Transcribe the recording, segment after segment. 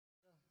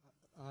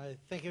I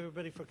thank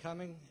everybody for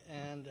coming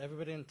and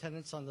everybody in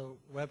attendance on the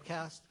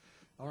webcast.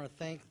 I want to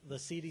thank the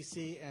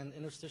CDC and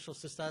Interstitial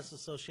Cystitis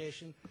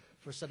Association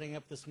for setting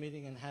up this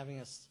meeting and having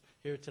us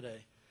here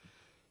today.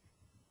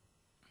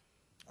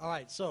 All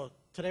right, so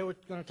today we're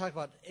going to talk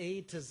about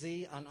A to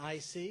Z on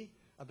IC.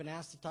 I've been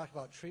asked to talk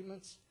about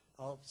treatments.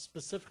 I'll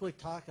specifically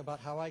talk about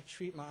how I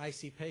treat my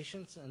IC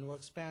patients, and we'll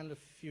expand a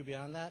few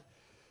beyond that.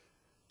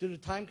 Due to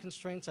time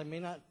constraints, I may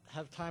not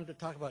have time to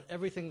talk about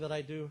everything that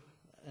I do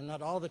and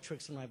not all the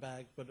tricks in my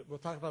bag, but we'll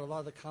talk about a lot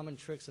of the common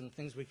tricks and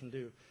things we can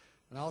do.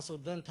 And also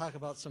then talk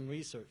about some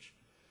research.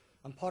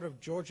 I'm part of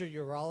Georgia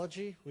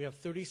Urology. We have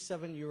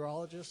 37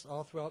 urologists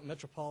all throughout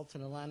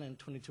metropolitan Atlanta and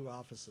 22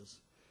 offices.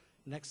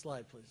 Next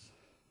slide, please.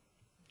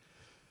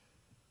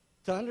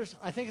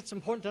 I think it's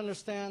important to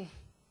understand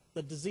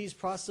the disease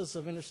process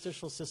of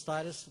interstitial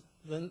cystitis.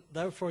 Then,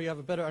 therefore, you have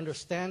a better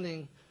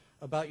understanding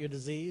about your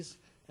disease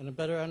and a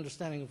better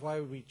understanding of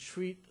why we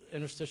treat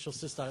interstitial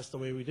cystitis the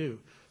way we do.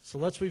 So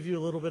let's review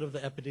a little bit of the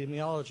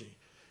epidemiology.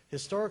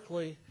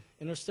 Historically,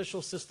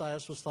 interstitial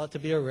cystitis was thought to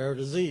be a rare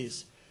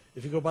disease.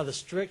 If you go by the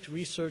strict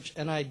research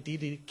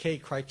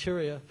NIDDK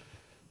criteria,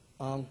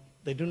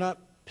 they do not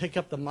pick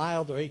up the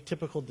mild or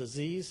atypical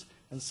disease,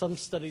 and some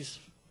studies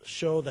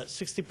show that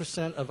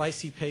 60% of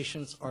IC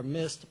patients are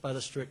missed by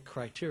the strict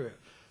criteria.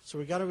 So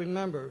we've got to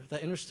remember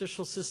that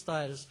interstitial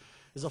cystitis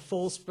is a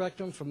full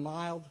spectrum from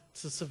mild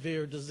to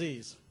severe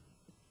disease.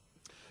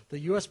 The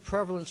U.S.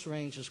 prevalence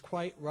range is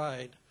quite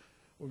wide,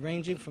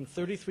 ranging from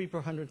 33 per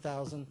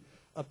 100,000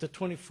 up to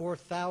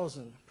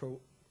 24,000 per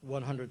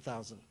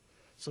 100,000.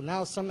 So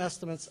now some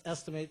estimates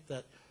estimate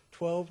that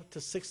 12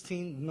 to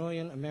 16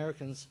 million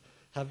Americans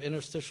have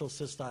interstitial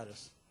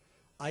cystitis.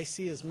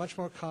 IC is much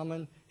more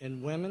common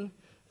in women,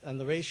 and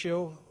the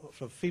ratio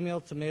for female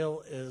to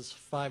male is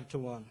 5 to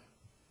 1.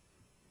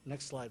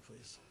 Next slide,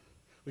 please.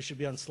 We should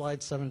be on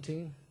slide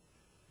 17.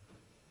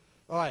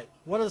 All right,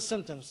 what are the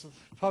symptoms?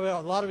 Probably a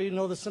lot of you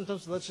know the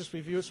symptoms, so let's just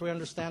review it so we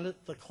understand it.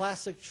 The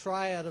classic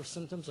triad of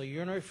symptoms are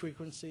urinary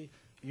frequency,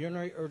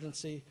 urinary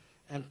urgency,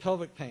 and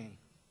pelvic pain.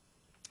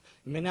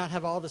 You may not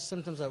have all the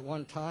symptoms at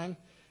one time,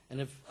 and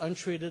if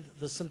untreated,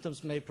 the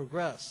symptoms may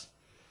progress.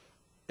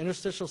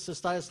 Interstitial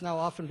cystitis now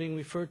often being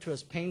referred to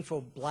as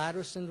painful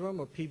bladder syndrome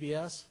or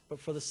PBS, but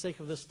for the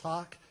sake of this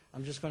talk,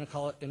 I'm just going to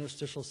call it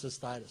interstitial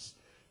cystitis.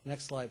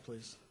 Next slide,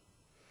 please.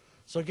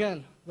 So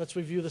again, let's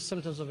review the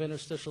symptoms of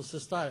interstitial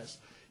cystitis.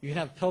 You can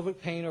have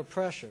pelvic pain or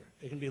pressure.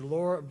 It can be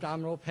lower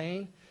abdominal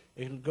pain.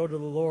 It can go to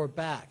the lower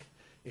back.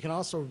 It can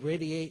also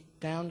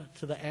radiate down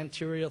to the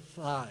anterior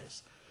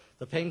thighs.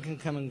 The pain can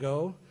come and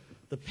go.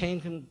 The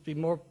pain can be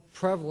more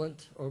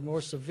prevalent or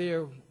more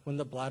severe when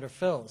the bladder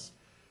fills.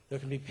 There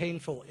can be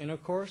painful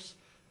intercourse,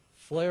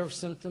 flare of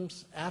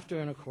symptoms after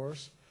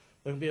intercourse.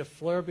 There can be a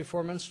flare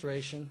before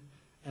menstruation,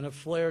 and a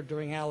flare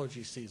during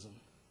allergy season.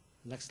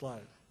 Next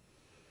slide.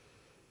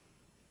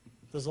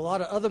 There's a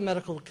lot of other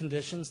medical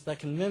conditions that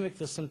can mimic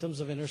the symptoms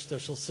of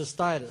interstitial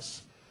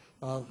cystitis,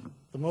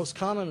 the most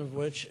common of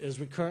which is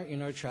recurrent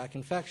urinary tract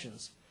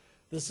infections.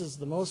 This is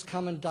the most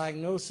common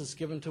diagnosis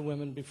given to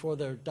women before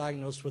they're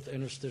diagnosed with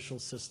interstitial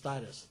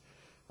cystitis.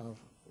 A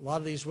lot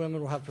of these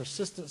women will have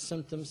persistent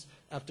symptoms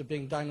after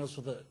being diagnosed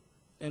with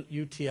a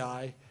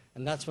UTI,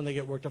 and that's when they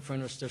get worked up for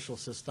interstitial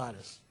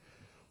cystitis.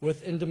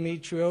 With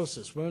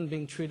endometriosis, women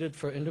being treated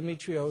for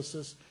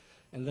endometriosis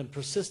and then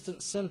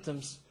persistent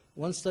symptoms,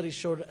 one study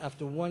showed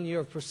after 1 year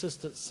of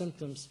persistent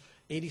symptoms,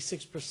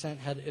 86%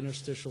 had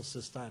interstitial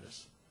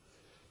cystitis.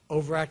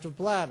 Overactive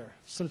bladder,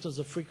 symptoms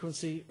of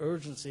frequency,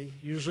 urgency,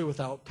 usually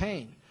without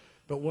pain.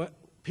 But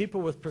people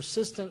with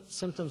persistent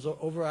symptoms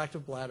of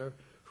overactive bladder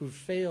who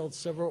failed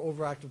several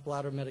overactive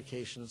bladder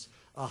medications,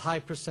 a high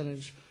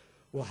percentage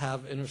will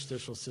have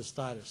interstitial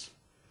cystitis.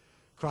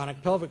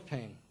 Chronic pelvic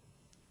pain.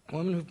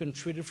 Women who've been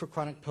treated for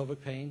chronic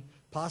pelvic pain,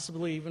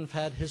 possibly even have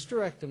had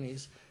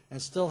hysterectomies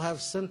and still have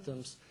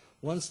symptoms.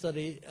 One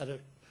study at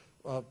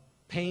a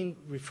pain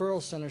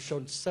referral center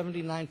showed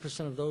 79%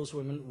 of those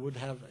women would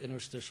have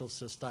interstitial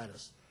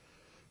cystitis.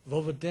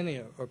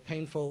 Vulvodynia, or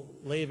painful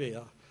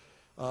labia.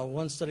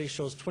 One study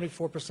shows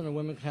 24% of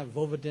women can have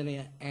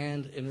vulvodynia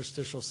and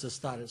interstitial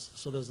cystitis,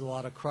 so there's a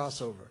lot of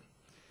crossover.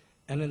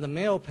 And in the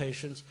male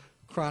patients,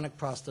 chronic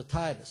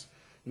prostatitis.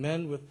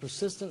 Men with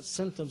persistent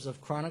symptoms of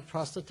chronic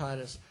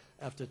prostatitis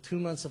after 2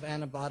 months of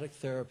antibiotic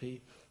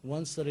therapy,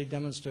 one study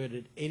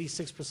demonstrated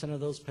 86% of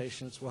those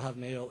patients will have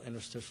male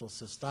interstitial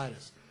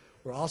cystitis.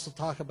 We'll also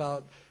talk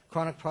about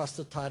chronic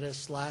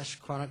prostatitis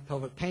 / chronic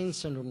pelvic pain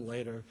syndrome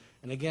later,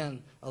 and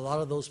again, a lot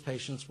of those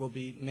patients will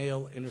be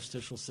male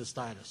interstitial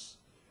cystitis.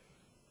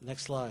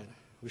 Next slide.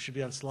 We should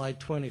be on slide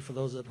 20 for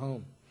those at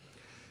home.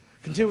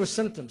 Continue with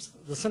symptoms.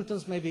 The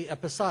symptoms may be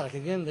episodic.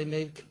 Again, they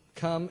may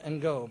come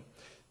and go.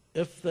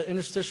 If the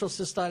interstitial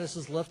cystitis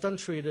is left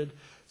untreated,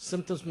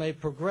 symptoms may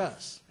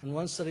progress. And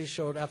one study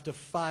showed after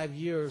 5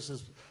 years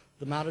is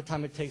the amount of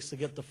time it takes to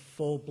get the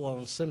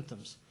full-blown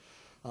symptoms.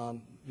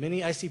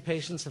 Many IC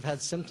patients have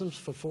had symptoms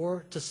for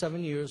 4 to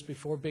 7 years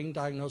before being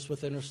diagnosed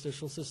with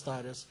interstitial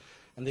cystitis,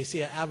 and they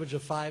see an average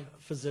of 5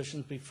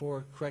 physicians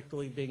before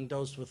correctly being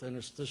dosed with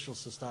interstitial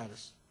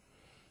cystitis.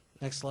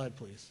 Next slide,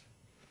 please.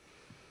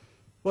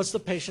 What's the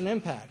patient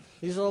impact?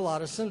 These are a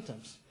lot of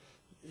symptoms.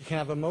 You can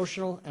have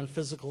emotional and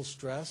physical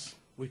stress.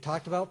 We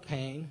talked about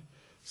pain,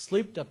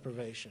 sleep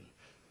deprivation.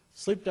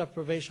 Sleep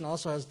deprivation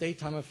also has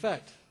daytime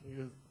effect.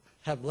 You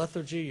have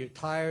lethargy, you're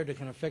tired, it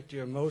can affect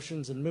your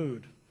emotions and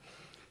mood.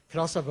 It can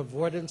also have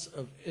avoidance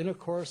of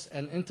intercourse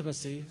and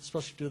intimacy,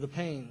 especially due to the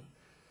pain.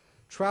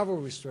 Travel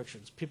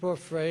restrictions. People are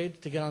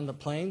afraid to get on the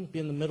plane, be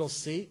in the middle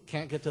seat,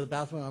 can't get to the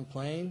bathroom on a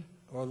plane,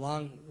 or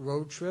long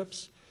road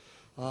trips.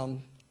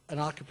 And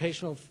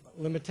occupational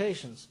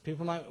limitations.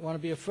 People might want to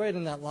be afraid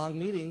in that long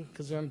meeting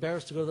because they're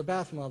embarrassed to go to the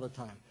bathroom all the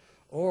time.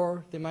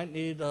 Or they might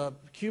need a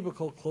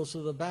cubicle closer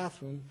to the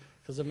bathroom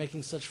because they're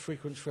making such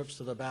frequent trips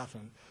to the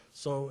bathroom.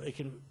 So it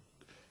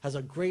has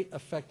a great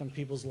effect on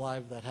people's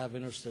lives that have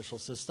interstitial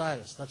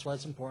cystitis. That's why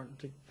it's important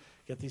to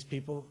get these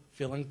people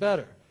feeling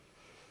better.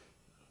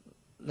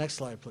 Next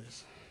slide,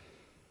 please.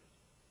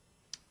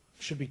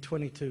 Should be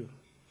 22.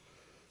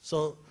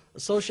 So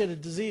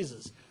associated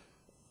diseases.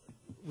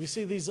 We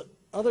see these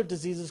other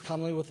diseases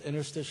commonly with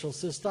interstitial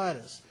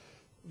cystitis.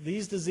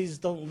 These diseases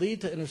don't lead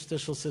to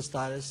interstitial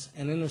cystitis,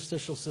 and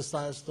interstitial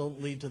cystitis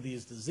don't lead to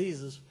these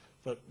diseases,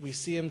 but we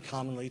see them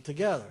commonly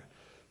together.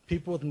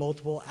 People with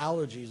multiple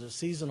allergies or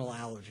seasonal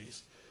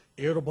allergies,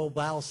 irritable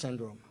bowel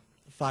syndrome,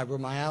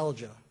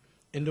 fibromyalgia,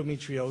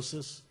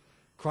 endometriosis,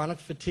 chronic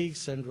fatigue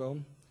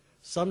syndrome.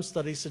 Some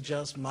studies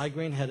suggest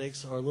migraine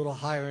headaches are a little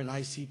higher in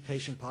IC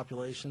patient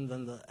population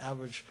than the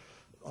average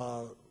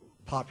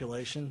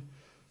population.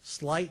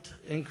 Slight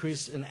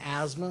increase in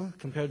asthma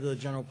compared to the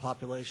general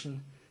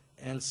population,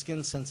 and skin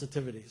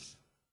sensitivities.